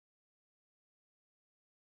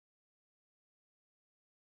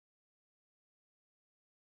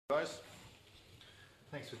Guys,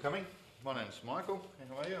 thanks for coming. My name's Michael.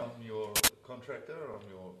 How are you? I'm your contractor. I'm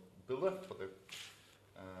your builder for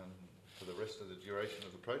the rest of the duration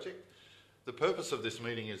of the project. The purpose of this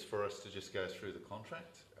meeting is for us to just go through the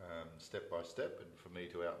contract step by step, and for me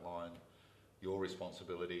to outline your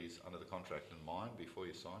responsibilities under the contract and mine before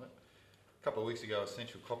you sign it. A couple of weeks ago, I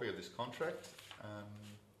sent you a copy of this contract.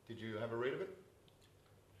 Did you have a read of it?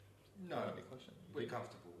 No. Any question? We're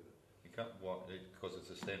comfortable with it. You can't, what, because it's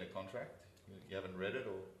a standard contract? You haven't read it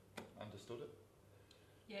or understood it?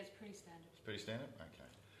 Yeah, it's pretty standard. It's pretty standard? Okay.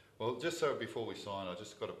 Well, just so before we sign, I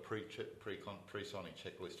just got a pre-signing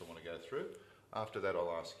checklist I want to go through. After that,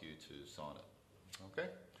 I'll ask you to sign it. Okay?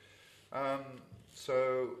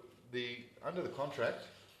 So, under the contract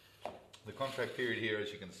period here,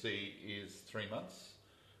 as you can see, is 3 months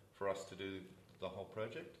for us to do the whole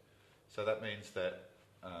project. So that means that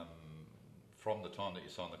from the time that you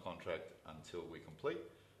sign the contract until we complete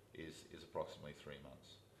is approximately 3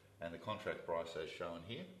 months. And the contract price as shown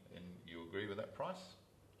here, and you agree with that price?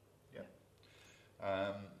 Yeah.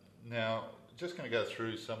 Now, just going to go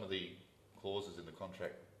through some of the clauses in the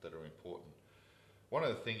contract that are important. One of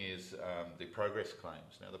the things is the progress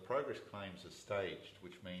claims. Now, the progress claims are staged,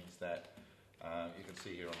 which means that you can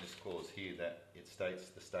see here on this clause here that it states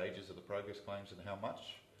the stages of the progress claims and how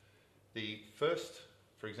much.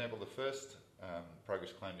 For example, the first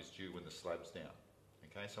progress claim is due when the slab's down.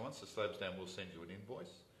 Okay, so once the slab's down, we'll send you an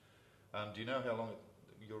invoice. Do you know how long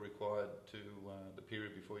you're required to, the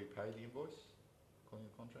period before you pay the invoice, according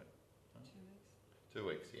to the contract? No? 2 weeks. 2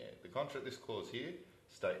 weeks, yeah. The contract, this clause here,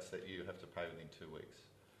 states that you have to pay within 2 weeks.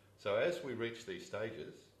 So as we reach these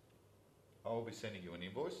stages, I'll be sending you an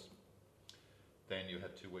invoice. Then you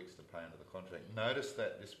have 2 weeks to pay under the contract. Notice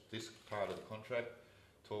that this part of the contract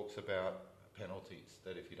talks about penalties,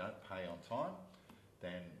 that if you don't pay on time,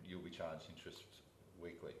 then you'll be charged interest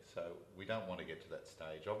weekly. So we don't want to get to that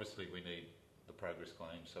stage. Obviously, we need the progress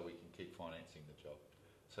claim so we can keep financing the job.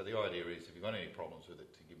 So the idea is, if you've got any problems with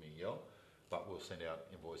it, to give me a yell, but we'll send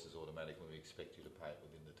out invoices automatically. We expect you to pay it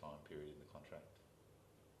within the time period in the contract.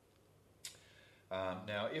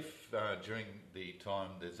 Now, if during the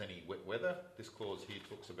time there's any wet weather, this clause here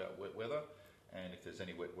talks about wet weather, and if there's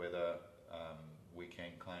any wet weather, we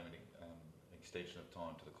can claim an extension of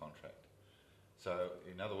time to the contract. So,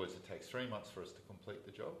 in other words, it takes 3 months for us to complete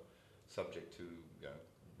the job, subject to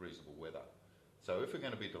reasonable weather. So if we're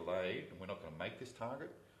going to be delayed and we're not going to make this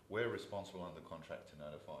target, we're responsible under the contract to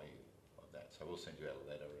notify you of that. So we'll send you out a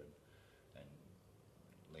letter and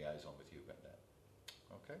liaison with you about that.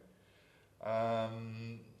 Okay.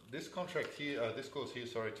 This contract here, this clause here,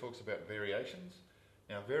 talks about variations.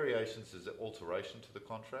 Now, variations is an alteration to the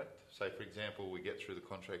contract. Say, for example, we get through the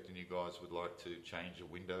contract and you guys would like to change a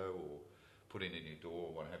window or put in a new door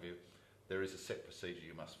or what have you. There is a set procedure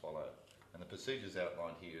you must follow. And the procedures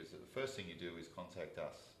outlined here is that the first thing you do is contact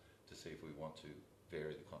us to see if we want to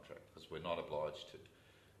vary the contract, because we're not obliged to.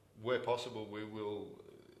 Where possible, we will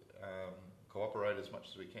cooperate as much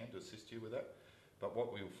as we can to assist you with that. But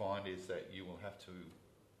what we'll find is that you will have to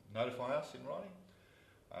notify us in writing.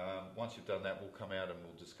 Once you've done that, we'll come out and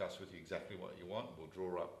we'll discuss with you exactly what you want. We'll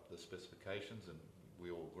draw up the specifications and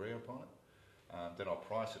we all agree upon it. Then I'll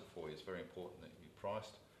price it for you. It's very important that you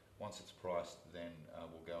priced. Once it's priced, then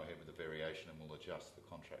we'll go ahead with the variation and we'll adjust the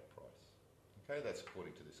contract price. Okay, that's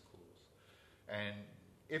according to this clause. And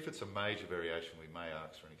if it's a major variation, we may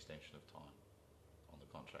ask for an extension of time on the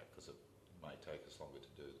contract, because it may take us longer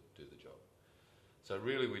to do the job. So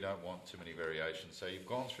really, we don't want too many variations. So you've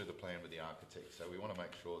gone through the plan with the architect, so we want to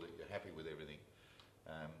make sure that you're happy with everything.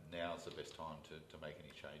 Now's the best time to make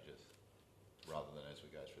any changes, rather than as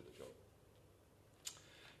we go through the job.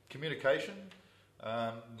 Communication.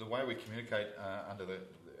 The way we communicate under the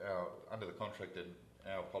contract and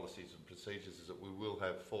our policies and procedures is that we will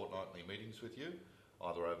have fortnightly meetings with you,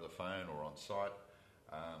 either over the phone or on site.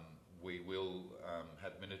 We will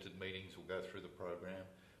have minuted meetings. We'll go through the program.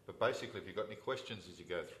 But basically, if you've got any questions as you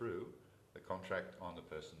go through the contract, I'm the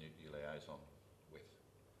person you liaison with.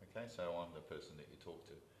 Okay, so I'm the person that you talk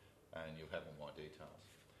to, and you'll have all my details.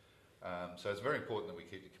 So it's very important that we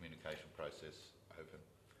keep the communication process open.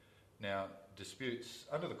 Now, disputes.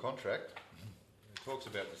 Under the contract, it talks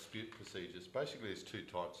about dispute procedures. Basically, there's two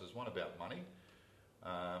types. There's one about money,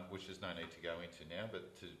 which there's no need to go into now,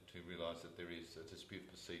 but to realise that there is a dispute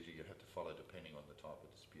procedure you have to follow depending on the type of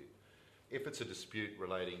dispute. If it's a dispute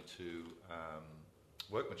relating to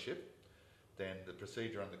workmanship, then the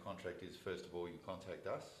procedure under the contract is, first of all, you contact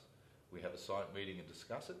us. We have a site meeting and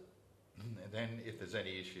discuss it. And then if there's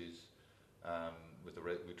any issues,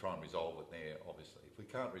 we try and resolve it there, obviously. If we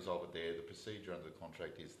can't resolve it there, the procedure under the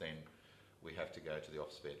contract is then we have to go to the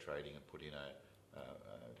Office of Fair Trading and put in a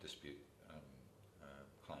dispute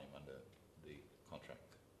claim under the contract.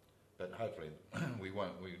 But hopefully we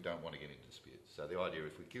don't want to get into disputes. So the idea,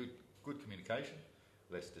 if we keep good communication,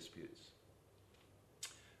 less disputes.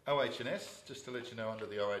 OH&S, just to let you know, under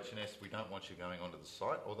the OH&S, we don't want you going onto the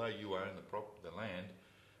site. Although you own the land,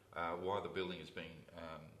 while the building is being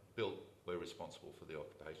built, we're responsible for the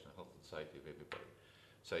occupational health and safety of everybody.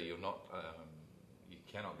 So you're not, you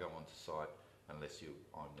cannot go onto site unless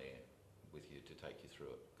I'm there with you to take you through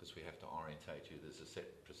it, because we have to orientate you. There's a set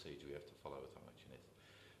procedure we have to follow with OH&S.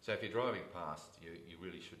 So if you're driving past, you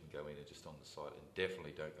really shouldn't go in and just on the site, and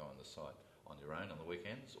definitely don't go on the site on your own on the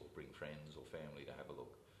weekends, or bring friends or family to have a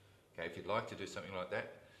look. Okay, if you'd like to do something like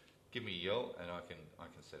that, give me a yell and I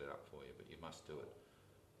can set it up for you, but you must do it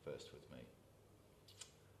first with me.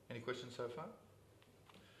 Any questions so far?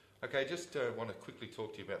 Okay, just want to quickly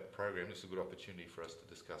talk to you about the program. This is a good opportunity for us to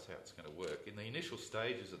discuss how it's going to work. In the initial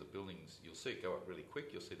stages of the buildings, you'll see it go up really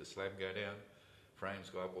quick. You'll see the slab go down, frames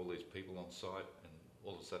go up, all these people on site, and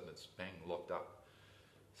all of a sudden it's bang, locked up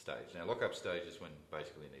stage. Now, lock up stage is when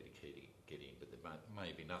basically you need a key to get in, but there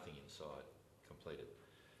may be nothing inside completed.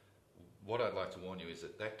 What I'd like to warn you is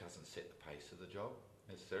that doesn't set the pace of the job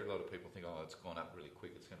necessarily. A lot of people think, oh, it's gone up really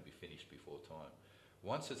quick, it's going to be finished before time.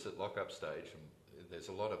 Once it's at lock-up stage, there's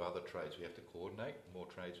a lot of other trades we have to coordinate, more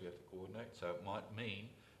trades we have to coordinate, so it might mean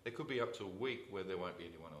there could be up to a week where there won't be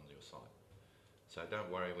anyone on your site. So don't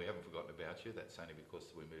worry, we haven't forgotten about you. That's only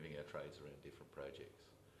because we're moving our trades around different projects.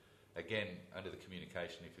 Again, under the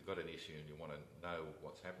communication, if you've got an issue and you want to know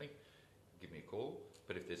what's happening, give me a call.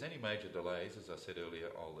 But if there's any major delays, as I said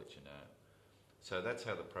earlier, I'll let you know. So that's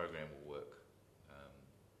how the program will work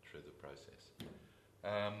through the process.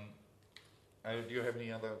 Do you have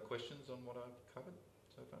any other questions on what I've covered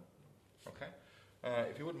so far? Okay.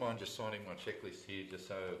 If you wouldn't mind just signing my checklist here, just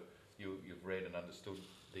so you've read and understood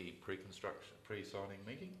the pre-signing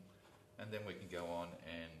meeting, and then we can go on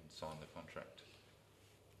and sign the contract.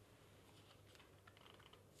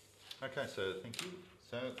 Okay, so thank you.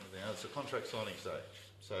 So now it's the contract signing stage.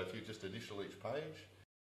 So if you just initial each page,